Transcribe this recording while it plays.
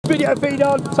Video feed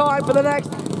on. Time for the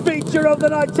next feature of the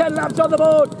night. 10 laps on the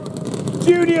board.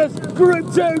 Juniors,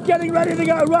 Group 2, getting ready to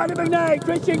go. Ryder McNay,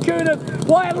 Christian Coonan,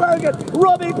 Wyatt Logan,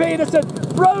 Robbie Peterson,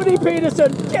 Brodie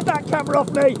Peterson. Get that camera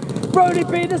off me. Brodie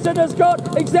Peterson has got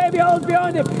Xavier Holmes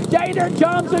behind him. Jayden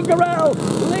Johnson Garrell,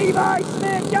 Levi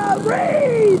Smith, go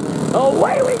Reed!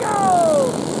 Away we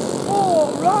go!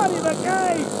 Oh, Ryder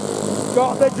McNay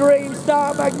got the dream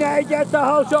start. McNay gets the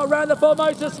whole shot round the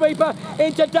Formosa sweeper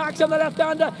into Dax on the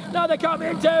left-hander. Now they come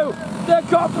into the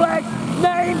complex,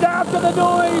 named after the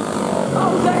noise.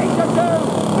 Jose to 2,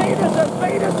 Peterson,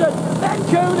 then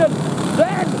Coonan,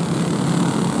 then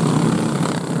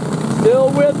still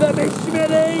with them is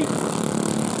Schmitty.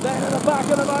 Then at the back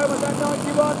of the moment at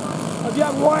 91, as you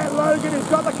have Wyatt Logan who's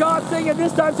got the card singing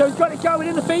this time, so he's got it going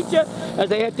in the feature as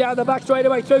they head down the back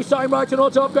straightaway through Sign Right and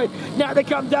Auto Upgrade. Now they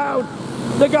come down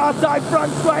the guard side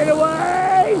front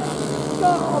straightaway.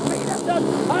 Oh, Peterson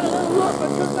had a little look but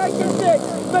couldn't make it stick.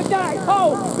 McNay,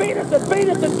 oh,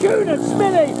 Peterson, Coonan,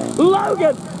 Smithy,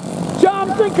 Logan,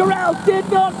 Johnson Garrell did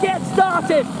not get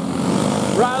started.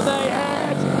 Round they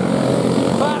head.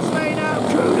 Past me now,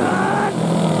 Coonan.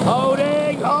 Holding.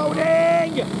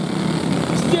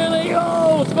 Still he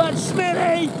holds, but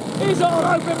Smithy is all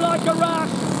open like a rash.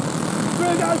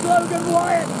 Through goes Logan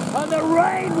Wyatt, and the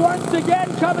rain once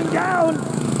again coming down.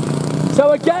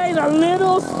 So again, a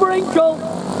little sprinkle.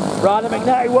 Ryder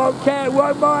McNay won't care,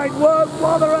 won't mind, won't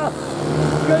bother her.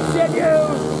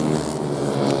 Continues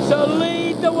to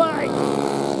lead the way.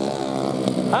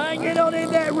 Hanging on in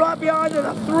there, right behind her,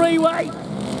 the three-way.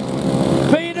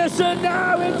 Peterson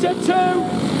now into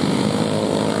 2.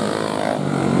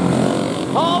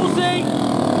 Halsey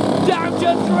down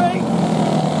to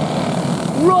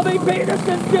 3. Robbie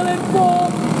Peterson still in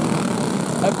 4.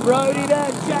 And Brodie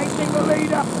there chasing the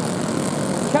leader.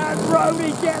 Can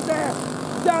Brodie get there?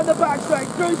 Down the back straight,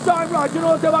 through Sign Right and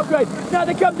Auto Upgrade. Now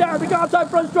they come down the guard side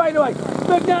front straightaway.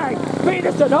 McNay,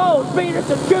 Peterson, Holmes,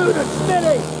 Peterson, Coonan,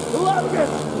 Smitty, Logan.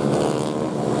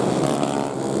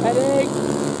 Heading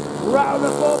round the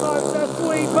Formosa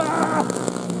sweeper.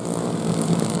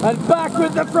 And back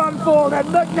with the front 4, then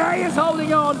McNay is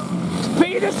holding on.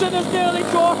 Peterson has nearly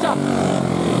caught her.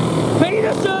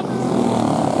 Peterson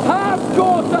has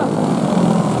caught her.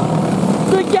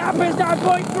 The gap is now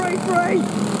 0.33.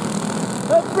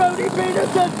 And Brodie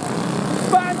Peterson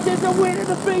fancies a win in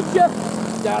the feature.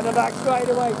 Down the back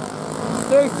straightaway.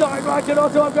 Through Sign Right and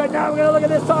Auto Upgrade. Now we're going to look at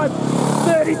this time.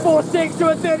 34.6 to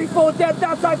a 34.10.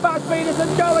 That's how fast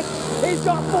Peterson's going. He's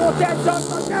got 4 tenths on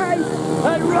McNay.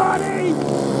 And Ronnie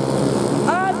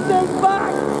has them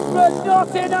back, but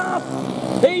not enough.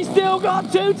 He's still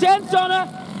got 2 tenths on her.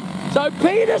 So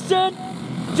Peterson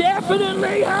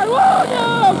definitely had, oh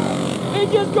no! He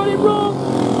just got it wrong.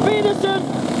 Peterson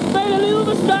made a little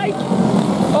mistake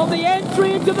on the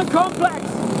entry into the complex.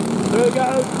 Through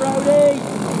goes Brodie.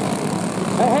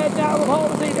 Ahead now with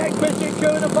Halsey, then Christian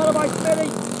Coonan, followed by Smitty.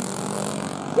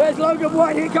 Where's Logan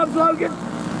Wyatt? Here comes Logan.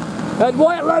 And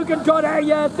Wyatt Logan got a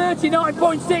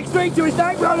 39.63 to his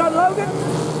name. Well done, Logan.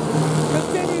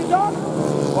 Continues on.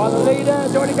 While the leader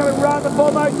is already coming round the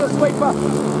Formosa sweeper.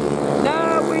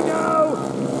 Now we know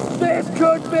this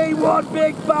could be one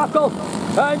big battle.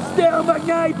 And still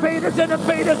McNay, Peterson and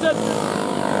Peterson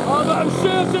are most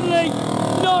certainly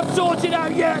not sorted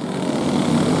out yet.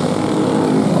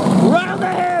 Round the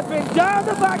hairpin, down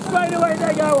the back straightaway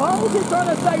they go. Holmes is trying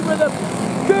to stay with them.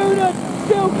 Coonan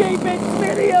still keeping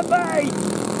Smitty at bay.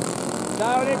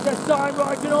 Down into Sign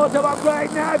Right and Auto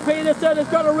Upgrade. Now Peterson has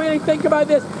got to really think about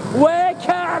this. Where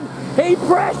can he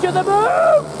pressure the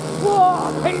move?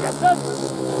 Whoa, Peterson!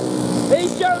 He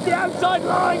showed the outside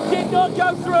line, did not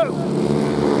go through.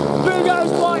 Through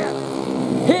goes Wyatt.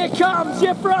 Here comes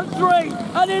your front 3,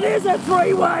 and it is a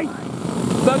 3-way.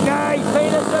 McNay,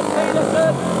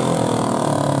 Peterson.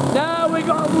 Now we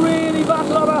got a really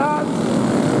battle on our hands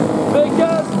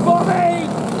because Bobby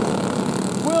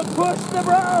will push the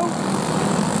bro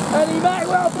and he may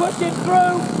well push him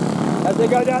through as they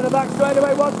go down the back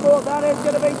straightaway once more. That is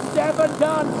going to be 7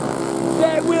 done.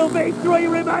 There will be 3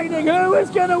 remaining. Who is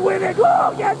going to win it?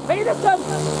 Oh, yes, Peterson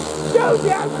shows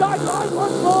the outside line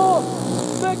once more.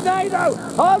 McNay though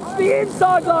hugs the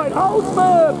inside line, holds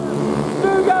firm.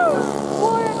 Through goes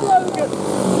Wyatt Logan.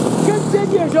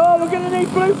 Continues. Oh, we're going to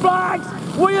need blue flags.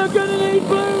 We are going to need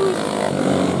blues.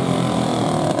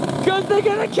 Because they're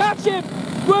going to catch him.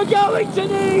 We're going to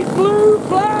need blue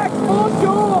flags for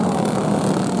sure.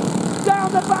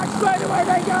 Down the back straightaway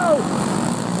they go.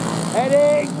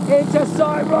 Heading into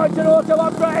Sign Right and Auto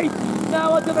Upgrade.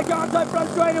 Now onto the guard side front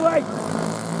straightaway.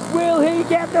 Will he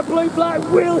get the blue flag?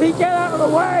 Will he get out of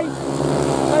the way?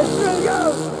 is, through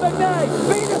goes McNay,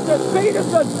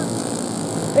 Peterson.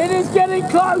 It is getting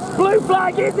close. Blue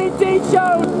flag is indeed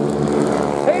shown.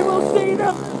 He will see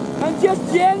them and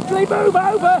just gently move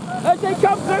over as they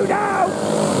come through now.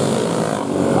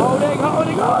 Holding.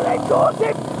 Oh,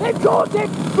 they've caught him.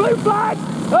 Blue flags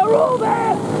are all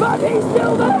there, but he's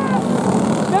still there.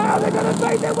 Now they're going to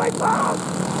make their way past.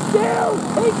 Still,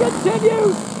 he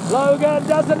continues. Logan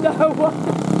doesn't know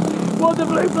what the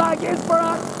blue flag is for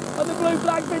us. And the blue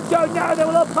flag's been shown now. They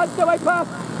will all punch their way past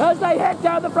as they head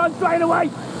down the front straightaway.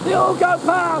 They all go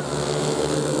past.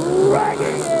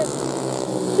 Dragging it.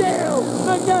 Still,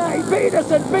 McNay,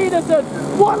 Peterson.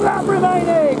 1 lap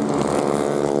remaining.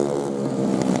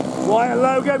 Wyatt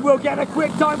Logan will get a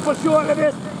quick time for sure in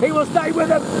this. He will stay with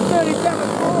them.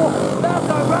 37.4. That's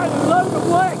no run. Logan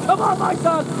Wyatt, come on, my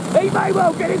son. He may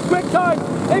well get his quick time.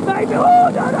 He may be. Oh,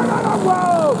 no.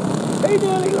 Whoa. He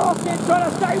nearly lost it trying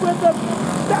to stay with them.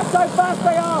 That's how fast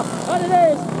they are. And it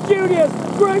is Juniors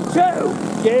Group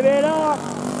 2. Give it up.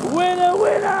 Winner.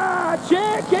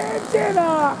 Chicken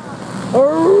dinner.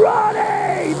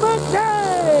 Ronnie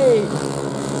McNay.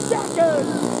 Second,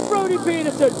 Brodie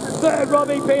Peterson. Third,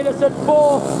 Robbie Peterson.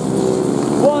 Fourth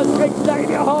was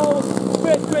Xavier Holes.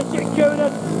 Fifth, Christian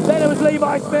Coonan. Then it was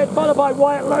Levi Smith, followed by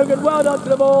Wyatt Logan. Well done to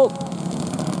them all.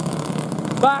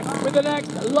 Back with the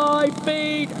next live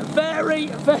feed very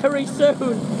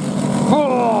soon.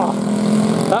 Oh,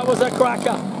 that was a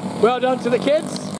cracker. Well done to the kids.